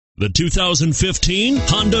The 2015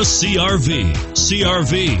 Honda CR-V.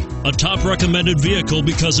 CR-V, a top recommended vehicle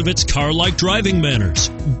because of its car-like driving manners,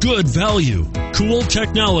 good value, cool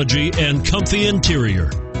technology, and comfy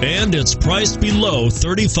interior. And it's priced below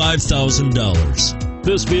 $35,000.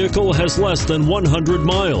 This vehicle has less than 100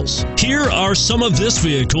 miles. Here are some of this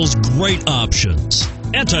vehicle's great options: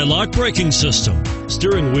 anti-lock braking system,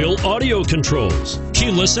 steering wheel audio controls,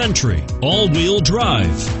 keyless entry, all-wheel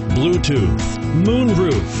drive, Bluetooth,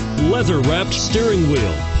 moonroof, leather-wrapped steering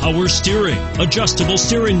wheel, power steering, adjustable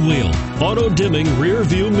steering wheel, auto-dimming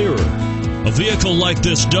rear-view mirror. A vehicle like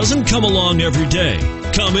this doesn't come along every day.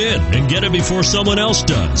 Come in and get it before someone else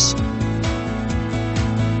does.